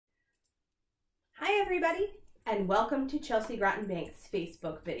Hi everybody, and welcome to Chelsea Groton Bank's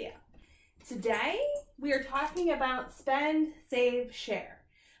Facebook video. Today we are talking about Spend, Save, Share.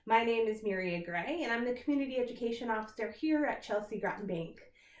 My name is Miria Gray and I'm the Community Education Officer here at Chelsea Groton Bank.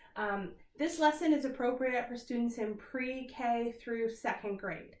 This lesson is appropriate for students in pre-K through second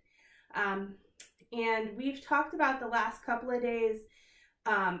grade. And we've talked about the last couple of days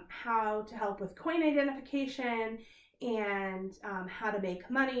how to help with coin identification and how to make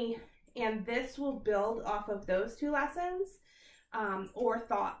money. And this will build off of those two lessons or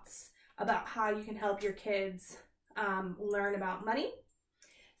thoughts about how you can help your kids learn about money.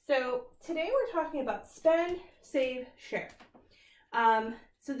 So today we're talking about spend, save, share.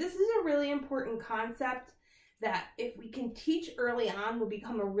 So this is a really important concept that if we can teach early on will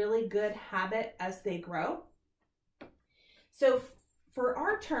become a really good habit as they grow. So for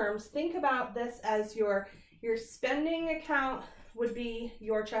our terms, think about this as your spending account would be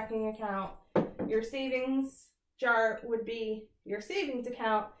your checking account, your savings jar would be your savings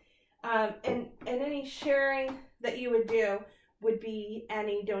account, and any sharing that you would do would be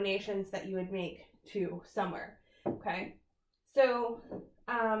any donations that you would make to somewhere, okay? So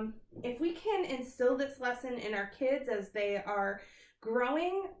if we can instill this lesson in our kids as they are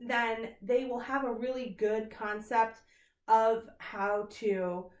growing, then they will have a really good concept of how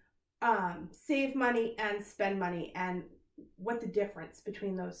to save money and spend money and what the difference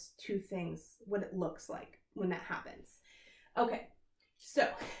between those two things, what it looks like when that happens. Okay, so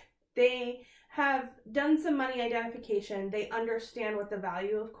they have done some money identification. They understand what the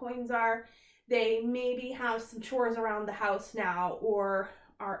value of coins are. They maybe have some chores around the house now or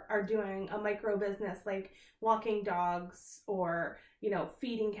are doing a micro business like walking dogs or,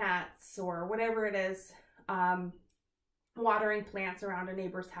 feeding cats or whatever it is, watering plants around a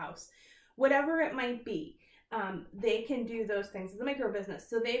neighbor's house. Whatever it might be. They can do those things as a micro business.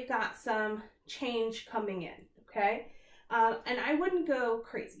 So they've got some change coming in, okay? And I wouldn't go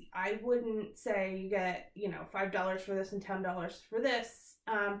crazy. I wouldn't say you get, $5 for this and $10 for this.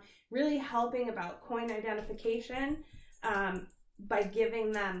 Really helping about coin identification by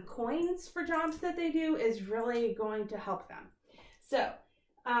giving them coins for jobs that they do is really going to help them. So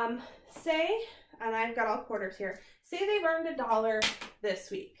say, and I've got all quarters here, say they've earned $1 this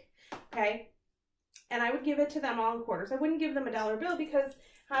week, okay? And I would give it to them all in quarters. I wouldn't give them a dollar bill because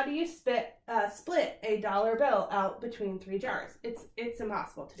how do you split a dollar bill out between 3 jars? It's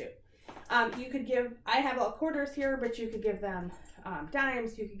impossible to do. You could give, I have all quarters here, but you could give them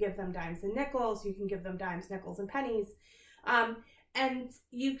dimes, you could give them dimes and nickels, you can give them dimes, nickels, and pennies. And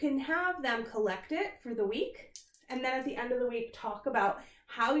you can have them collect it for the week. And then at the end of the week, talk about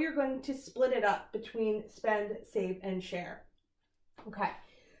how you're going to split it up between spend, save, and share. Okay,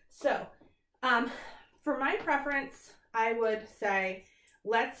 so for my preference, I would say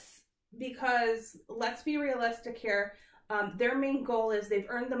let's be realistic here. Their main goal is they've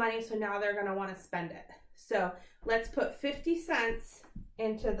earned the money, so now they're going to want to spend it. So let's put 50 cents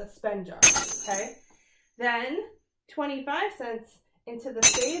into the spend jar, okay? Then 25 cents into the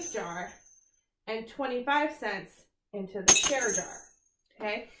save jar and 25 cents into the share jar,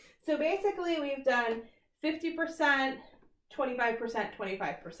 okay? So basically we've done 50%, 25%,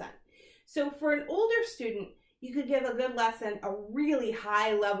 25%. So for an older student, you could give a good lesson, a really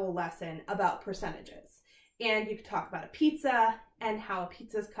high level lesson about percentages. And you could talk about a pizza and how a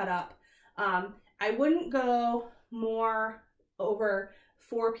pizza is cut up. I wouldn't go more over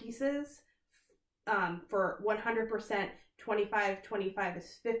 4 pieces for 100%. 25, 25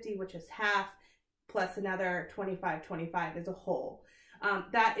 is 50, which is half, plus another 25, 25 is a whole.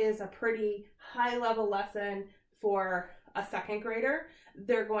 That is a pretty high level lesson for a second grader.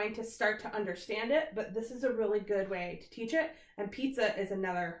 They're going to start to understand it, but this is a really good way to teach it, and pizza is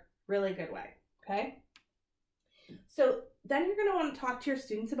another really good way, okay? So then you're going to want to talk to your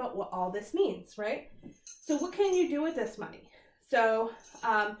students about what all this means, right? So what can you do with this money? So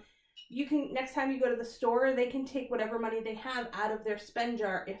you can, next time you go to the store, they can take whatever money they have out of their spend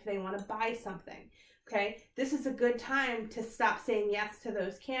jar if they want to buy something. Okay, this is a good time to stop saying yes to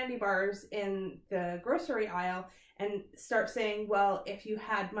those candy bars in the grocery aisle and start saying, well, if you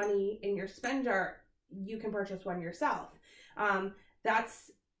had money in your spend jar, you can purchase one yourself.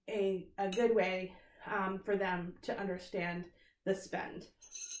 That's a good way for them to understand the spend,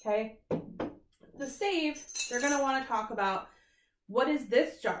 okay? The save, they're gonna wanna talk about what is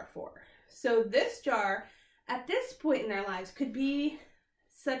this jar for? So this jar, at this point in their lives, could be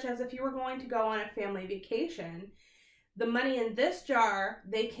such as if you were going to go on a family vacation, the money in this jar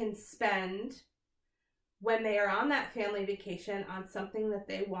they can spend when they are on that family vacation on something that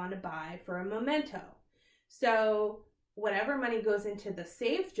they want to buy for a memento. So whatever money goes into the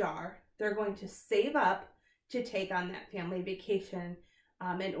save jar, they're going to save up to take on that family vacation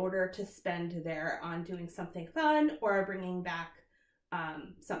in order to spend there on doing something fun or bringing back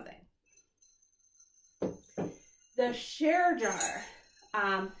something. The share jar.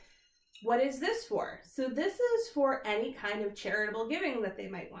 What is this for? So this is for any kind of charitable giving that they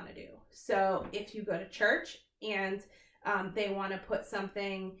might want to do. So if you go to church and they want to put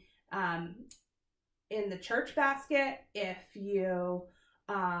something in the church basket, if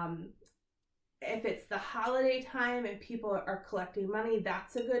it's the holiday time and people are collecting money,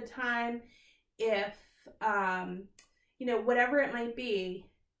 that's a good time. If, whatever it might be,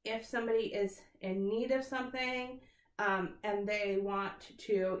 if somebody is in need of something and they want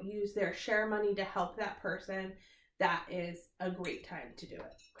to use their share money to help that person, that is a great time to do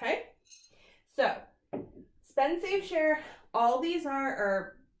it, okay? So, spend, save, share, all these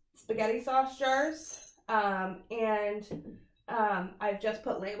are spaghetti sauce jars, and I've just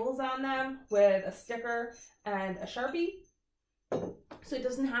put labels on them with a sticker and a Sharpie. So it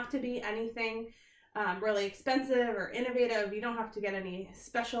doesn't have to be anything really expensive or innovative. You don't have to get any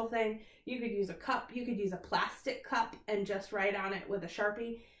special thing. You could use a cup. You could use a plastic cup and just write on it with a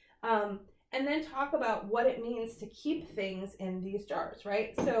Sharpie. And then talk about what it means to keep things in these jars,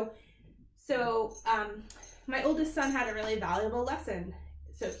 right? So my oldest son had a really valuable lesson.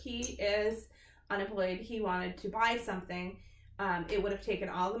 So he is unemployed. He wanted to buy something. It would have taken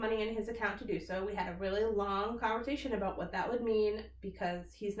all the money in his account to do so. We had a really long conversation about what that would mean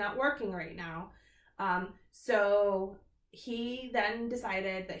because he's not working right now. So he then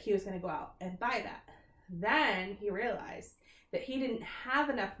decided that he was going to go out and buy that. Then he realized that he didn't have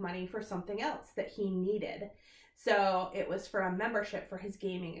enough money for something else that he needed. So it was for a membership for his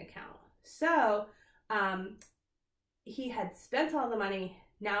gaming account. So he had spent all the money.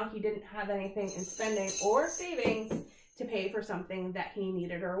 Now he didn't have anything in spending or savings to pay for something that he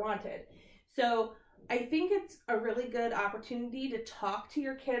needed or wanted. So I think it's a really good opportunity to talk to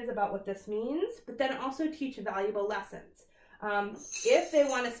your kids about what this means, but then also teach valuable lessons. If they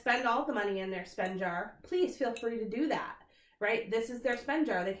want to spend all the money in their spend jar, please feel free to do that, right? This is their spend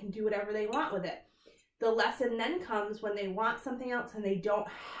jar. They can do whatever they want with it. The lesson then comes when they want something else and they don't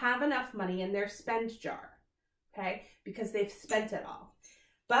have enough money in their spend jar, okay? Because they've spent it all.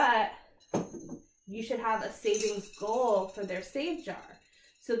 But you should have a savings goal for their save jar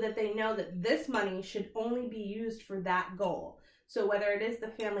so that they know that this money should only be used for that goal. So whether it is the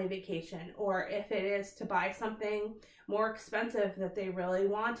family vacation or if it is to buy something more expensive that they really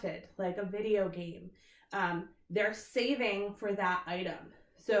wanted, like a video game, they're saving for that item.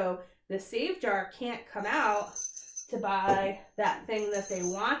 So the save jar can't come out to buy that thing that they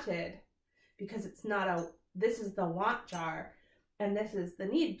wanted because it's not this is the want jar and this is the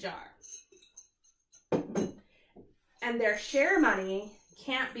need jar. And their share money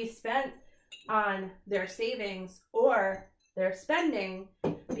can't be spent on their savings or their spending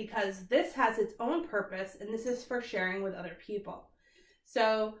because this has its own purpose and this is for sharing with other people.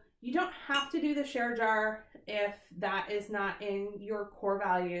 So you don't have to do the share jar if that is not in your core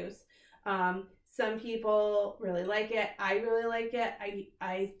values. Some people really like it. I really like it.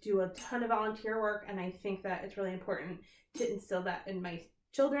 I do a ton of volunteer work and I think that it's really important to instill that in my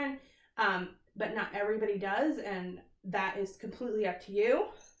children. But not everybody does, and that is completely up to you.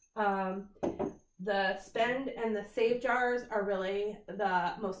 The spend and the save jars are really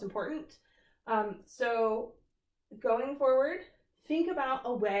the most important. So going forward, think about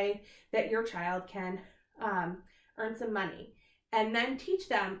a way that your child can earn some money, and then teach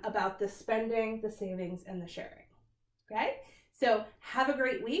them about the spending, the savings, and the sharing. Okay? So have a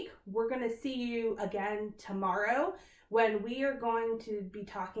great week. We're going to see you again tomorrow when we are going to be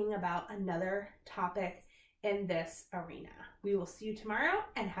talking about another topic in this arena. We will see you tomorrow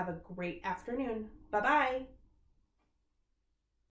and have a great afternoon. Bye-bye.